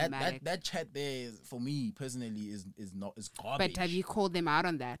 Y'all are problematic. that chat there is, for me personally is garbage. But have you called them out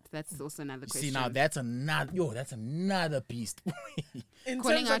on that? That's also another question. See, now that's another beast. In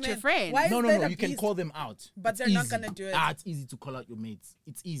Calling terms of out your men, friend. why is No, that a you can beast? call them out. But It's they're not easy. gonna do it. It's easy to call out your mates.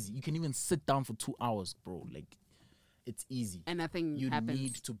 It's easy. You can even sit down for 2 hours, bro. Like, it's easy. and nothing You happens.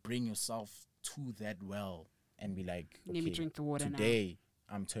 need to bring yourself to that well and be like, Let me okay, drink the water now. today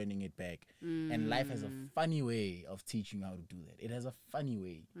I'm turning it back. And life has a funny way of teaching you how to do that. It has a funny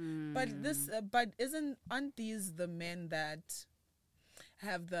way. But aren't these the men that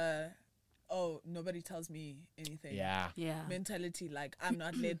have the nobody tells me anything? Yeah. Yeah. Mentality, like I'm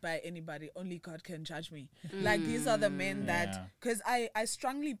not led by anybody, only God can judge me. Like these are the men Yeah. that, because I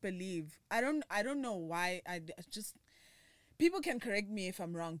strongly believe, I don't know why, I just, people can correct me if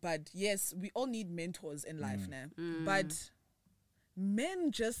I'm wrong, but yes, we all need mentors in life now, but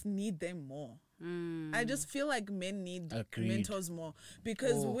men just need them more. I just feel like men need Agreed. mentors more,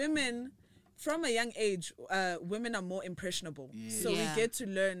 because women, from a young age, women are more impressionable. So Yeah. we get to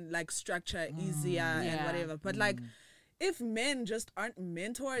learn like structure easier and Yeah. whatever. But like, if men just aren't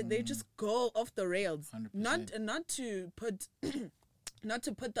mentored, they just go off the rails. 100%. Not to put not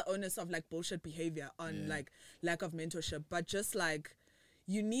to put the onus of like bullshit behavior on like lack of mentorship, but just like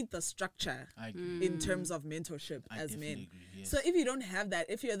you need the structure I agree. in terms of mentorship I as men. definitely agree, yes. So if you don't have that,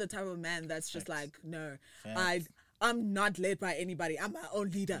 if you're the type of man that's just Facts. like, no, Facts. I'm not led by anybody, I'm my own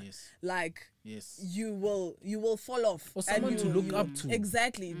leader. Yes. Like Yes. you will fall off. Or someone and to look up to.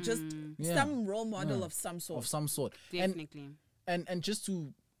 Exactly. Just Yeah. some role model of some sort. Of some sort. Definitely. And just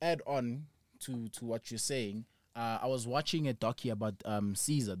to add on to what you're saying, I was watching a docu about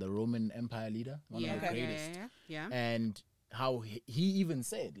Caesar, the Roman Empire leader, one of the greatest. Yeah. And how he even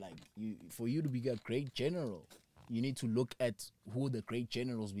said, like, for you to be a great general, you need to look at who the great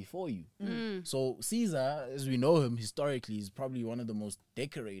generals before you. So Caesar, as we know him historically, is probably one of the most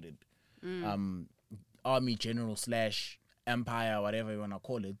decorated army general / empire, whatever you want to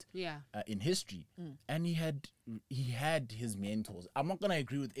call it, in history. And he had his mentors. I'm not gonna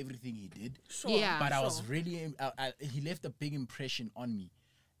agree with everything he did, but I was really he left a big impression on me.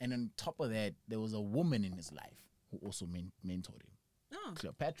 And on top of that, there was a woman in his life who also mentored him,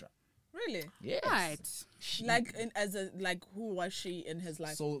 Cleopatra. Really? Yes. Right. Who was she in his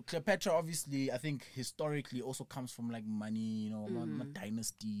life? So Cleopatra, obviously, I think historically also comes from like money,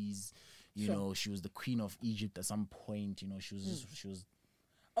 dynasties. You know, she was the queen of Egypt at some point. You know, she was.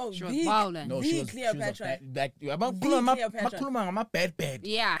 Oh, she was violent. No, she was Cleopatra. Bad. Yeah.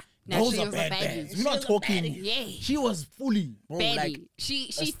 Those are bad. We're not talking. Yeah. She was fully, bro. Baddie. Like,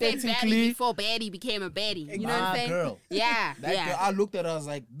 she stayed baddie before baddie became a baddie. You know what I'm saying? Girl. Yeah. That girl, I looked at her, I was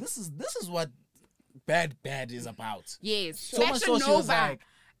like, this is what bad is about. Yes. So much so she was like,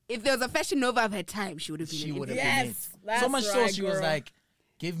 if there was a Fashion Nova of her time, she would have been. She would have yes, been it. that's So much right, so she girl. was like,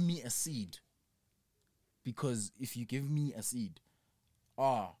 give me a seed. Because if you give me a seed,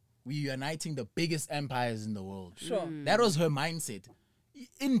 we're uniting the biggest empires in the world. Sure. That was her mindset.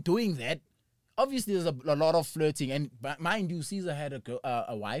 In doing that, obviously there's a lot of flirting. And mind you, Caesar had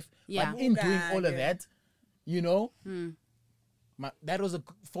a wife. Yeah. But in Oh, doing God, all of yeah. that, you know, that was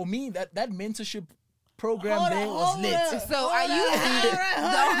for me, that mentorship program was lit. So are you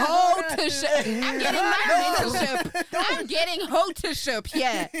the whole I'm getting my mentorship. I'm getting hotorship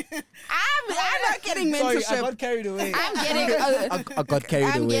here. I'm not getting mentorship. Sorry, I got carried away. I'm getting I got carried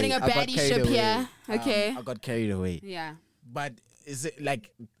away. I'm getting a I got baddie carried ship away. here. Okay. I got carried away. Yeah. But is it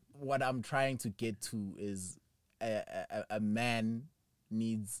like what I'm trying to get to is a man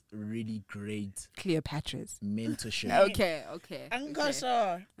needs really great Cleopatra's. mentorship. Okay. Okay.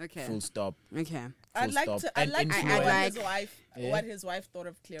 Full stop. Okay. I'd like stop. to And know influence. what his wife thought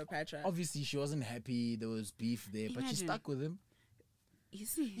of Cleopatra. Obviously, she wasn't happy. There was beef there, but she Imagine. stuck with him. You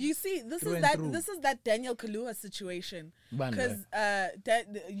see. You see, this Through is and that through. this is that Daniel Kaluuya situation. One Because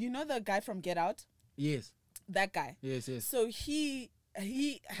you know the guy from Get Out, Yes. that guy. Yes. So he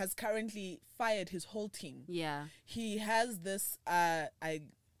has currently fired his whole team. Yeah. He has this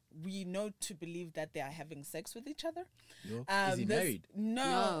we know to believe that they are having sex with each other. Yo, is he married?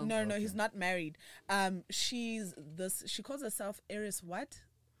 No, No. he's not married. She calls herself Eris what?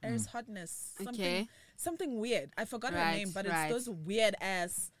 Eris Hotness. Something weird. I forgot her Right, name, but right. it's those weird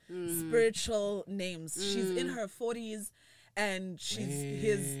ass spiritual names. She's in her 40s and she's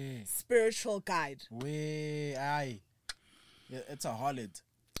his spiritual guide. Yeah, it's a harlot.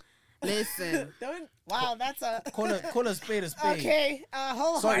 Listen. Wow, that's a Call a spade a spade. okay.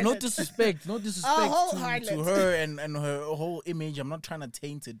 Wholehearted. Sorry, no disrespect wholehearted. to her and her whole image. I'm not trying to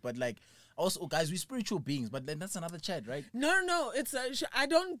taint it, but like, also, guys, we're spiritual beings, but then that's another chat, right? No. It's I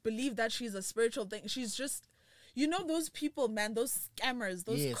don't believe that she's a spiritual thing. She's just, you know, those people, man, those scammers,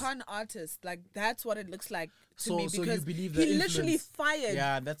 those Yes. con artists. Like that's what it looks like to So- me. so you Because believe the he literally influence-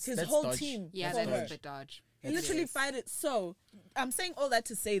 fired that's his whole dodge. team. Yeah, for that her. is a bit dodge. He literally fired it. So I'm saying all that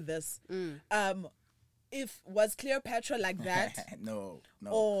to say this. If was Cleopatra like that? No.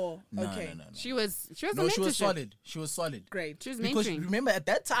 Or No, okay, no. She was No, a she was mentorship. solid. She was solid. great. She was Because mentoring. remember, at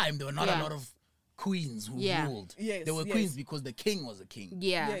that time, there were not Yeah. a lot of queens who Yeah. ruled. Yes, There were yes. queens because the king was a king.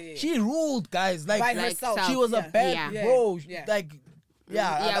 Yeah. Yeah. She ruled, guys. Like, By herself. She was Yeah. a bad Yeah. bro. Yeah. Like, Yeah,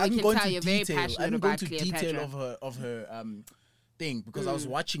 I we didn't can go tell into you're very detail. passionate I didn't go about into detail Cleopatra. of her thing because I was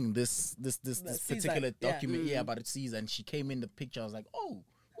watching this Caesar, particular yeah. document about Caesar, and she came in the picture. I was like, oh,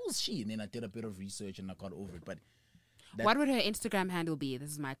 who's she? And then I did a bit of research and I got over it. But What would her Instagram handle be?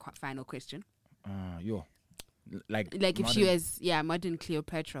 This is my final question. like Like if she was, modern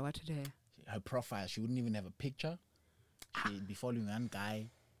Cleopatra, what would her profile, she wouldn't even have a picture. She'd be following one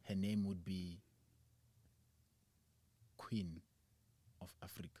guy. Her name would be Queen of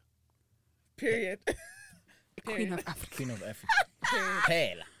Africa. Period. Queen of Africa. Queen of Africa.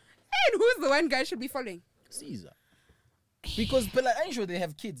 Hell. And who's the one guy should be following? Caesar. Because I'm sure they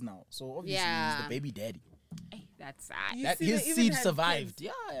have kids now. So obviously Yeah. he's the baby daddy. Hey, that's sad. You That see, his they even seed had survived.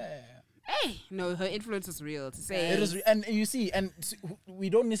 kids. Yeah. Hey, no, her influence is real. To say It is, and you see, and we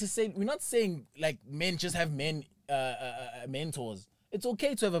don't necessarily. We're not saying like men just have men mentors. It's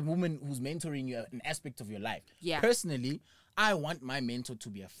okay to have a woman who's mentoring you an aspect of your life. Yeah. Personally, I want my mentor to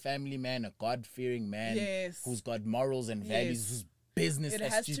be a family man, a God-fearing man, Yes. who's got morals and values, Yes. who's business. It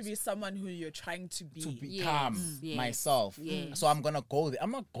has to be someone who you're trying to become myself. Yes. So I'm gonna go there.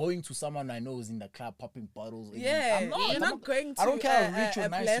 I'm not going to someone I know who's in the club popping bottles. Yeah, you're not going to. I don't care how rich or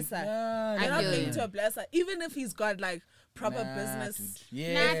nice. You're not going to a blesser, even if he's got like proper business.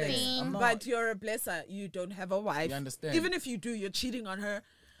 Nothing. But you're a blesser. You don't have a wife. You understand? Even if you do, you're cheating on her.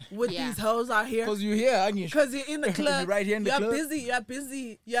 With these hoes out here, because you're here, aren't you? Because you're in the club, right here in the club.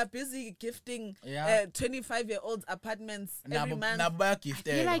 You're busy gifting 25-year-olds apartments every month. I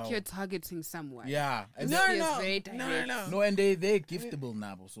feel like you're targeting someone. Yeah, and no, and they're giftable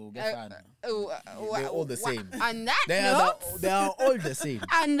now, so guess they're all the same. On that note, they are all the same.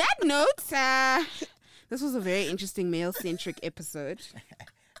 On that note, this was a very interesting male-centric episode.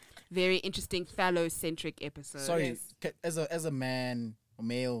 Very interesting phallo-centric episode. Sorry, as a man.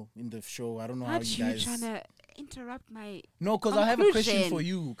 Male in the show. I don't know how you guys. Trying to interrupt my. No, because I have a question for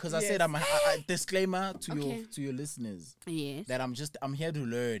you. Because I said I'm a disclaimer to your listeners. Yes. That I'm here to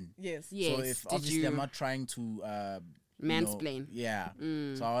learn. Yes. So if obviously I'm not trying to mansplain.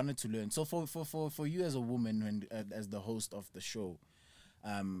 So I wanted to learn. So for you as a woman and as the host of the show,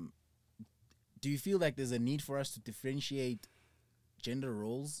 do you feel like there's a need for us to differentiate gender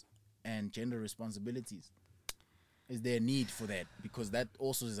roles and gender responsibilities? Is there a need for that? Because that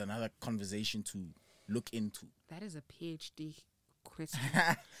also is another conversation to look into. That is a PhD question.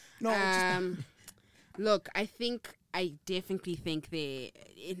 No, look, I definitely think the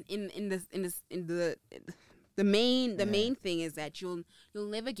main thing is that you'll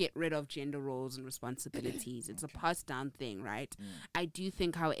never get rid of gender roles and responsibilities. It's a passed down thing, right? I do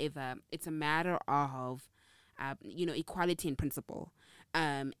think, however, it's a matter of equality in principle,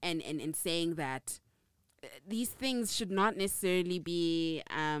 and saying that these things should not necessarily be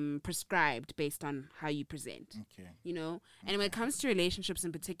prescribed based on how you present. Okay. And when it comes to relationships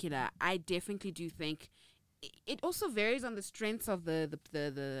in particular, I definitely do think it also varies on the strengths of the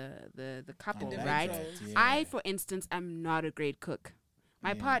couple, right? Yeah. I, for instance, am not a great cook.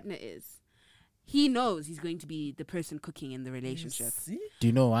 My partner is. He knows he's going to be the person cooking in the relationship. Do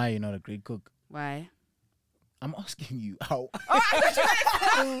you know why you're not a great cook? Why? I'm asking you how. Oh, I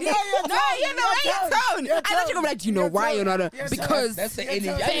thought you were going to your tone. I thought you were like, do you know why you're not a... Because... That's the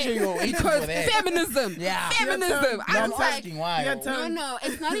energy. Because feminism. Yeah. Feminism. I'm asking why. No,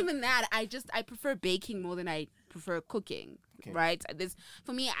 it's not even that. I prefer baking more than I prefer cooking. Okay. Right?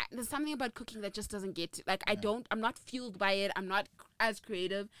 For me, there's something about cooking that just doesn't get to, like, I'm not fueled by it. I'm not as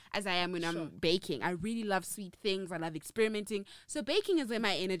creative as I am when I'm baking. I really love sweet things. I love experimenting. So baking is where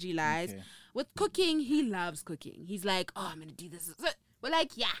my energy lies. Okay. With cooking, he loves cooking. He's like, oh, I'm going to do this. We're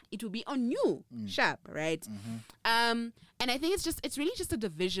like, yeah, it will be on you. Sharp, right? Mm-hmm. And I think it's really just a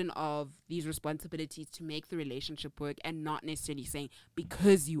division of these responsibilities to make the relationship work, and not necessarily saying,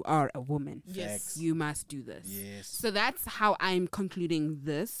 because you are a woman, you must do this. Yes. So that's how I'm concluding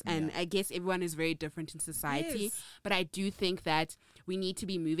this. And I guess everyone is very different in society. But I do think that we need to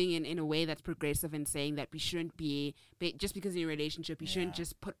be moving in a way that's progressive, and saying that we shouldn't be just because you're in a relationship, you shouldn't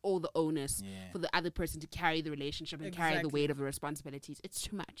just put all the onus for the other person to carry the relationship and carry the weight of the responsibilities. It's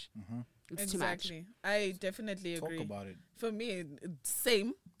too much. It's too much. I definitely agree. Talk about it. For me,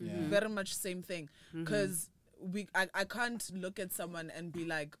 same, very much same thing. Because I can't look at someone and be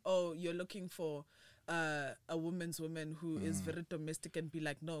like, oh, you're looking for a woman who is very domestic, and be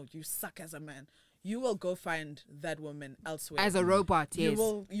like, no, you suck as a man. You will go find that woman elsewhere. As a robot, yes.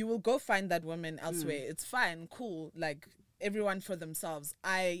 You will go find that woman elsewhere. It's fine, cool. Like, everyone for themselves.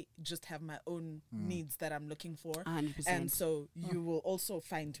 I just have my own needs that I'm looking for. 100%. And so you will also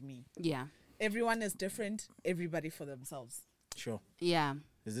find me. Yeah. Everyone is different. Everybody for themselves. Sure. Yeah.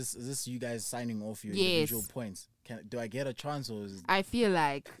 Is this you guys signing off your individual points? Do I get a chance, or is I feel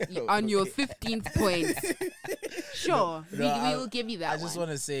like on your 15th point. Sure. We will give you that. I just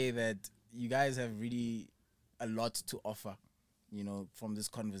want to say that you guys have really a lot to offer, from this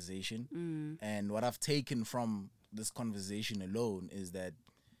conversation. And what I've taken from this conversation alone is that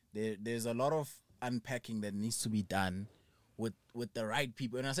there's a lot of unpacking that needs to be done with the right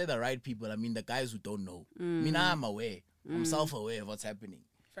people. And I say the right people, I mean the guys who don't know. I mean, I'm aware. I'm self-aware of what's happening.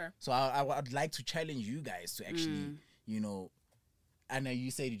 Fair. So I would like to challenge you guys to actually, I know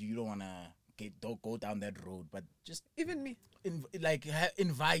you said you don't want to go down that road, but just even me.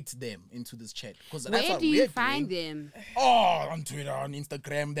 Invite them into this chat. Where do you find them? Oh, on Twitter, on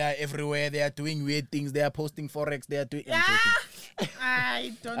Instagram, they're everywhere. They are doing weird things. They are posting Forex. They are doing...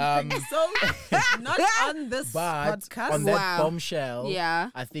 I don't think so. Not on this podcast. On that bombshell, yeah.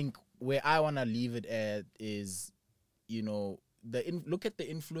 I think where I want to leave it at is, look at the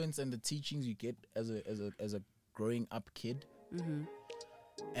influence and the teachings you get as a growing up kid,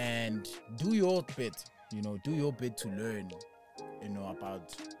 and do your bit. Do your bit to learn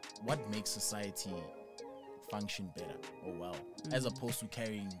about what makes society function better or well, as opposed to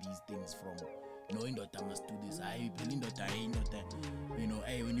carrying these things from, Indota must do this. Hey,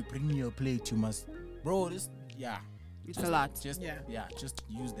 when you bring me your plate, you must, bro. It's a lot. Just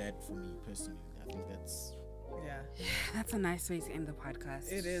use that for me personally. I think that's. Yeah. That's a nice way to end the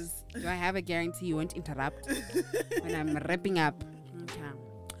podcast. It is. Do I have a guarantee you won't interrupt when I'm wrapping up? Okay.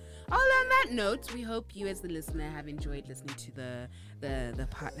 All on that note, we hope you as the listener have enjoyed listening to the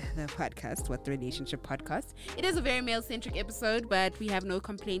podcast, What the Relationship Podcast. It is a very male-centric episode, but we have no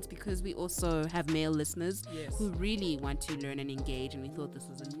complaints because we also have male listeners who really want to learn and engage, and we thought this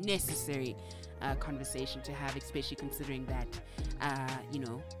was a necessary conversation to have, especially considering that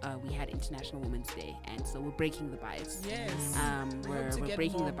we had International Women's Day, and so we're breaking the bias. Yes. We're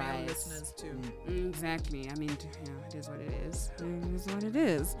breaking the bias. Listeners too. Exactly. I mean, it is what it is. It is what it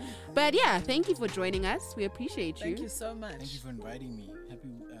is. But yeah, thank you for joining us. We appreciate you. Thank you so much. Thank you for inviting me. Happy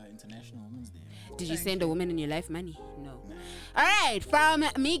International Women's Day. Did you send a woman in your life money? No. All right, from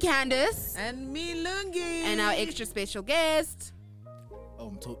me, Candace, and me, Lungi, and our extra special guest.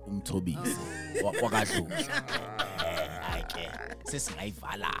 Toby.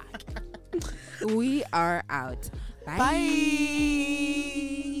 We are out. Bye. Bye.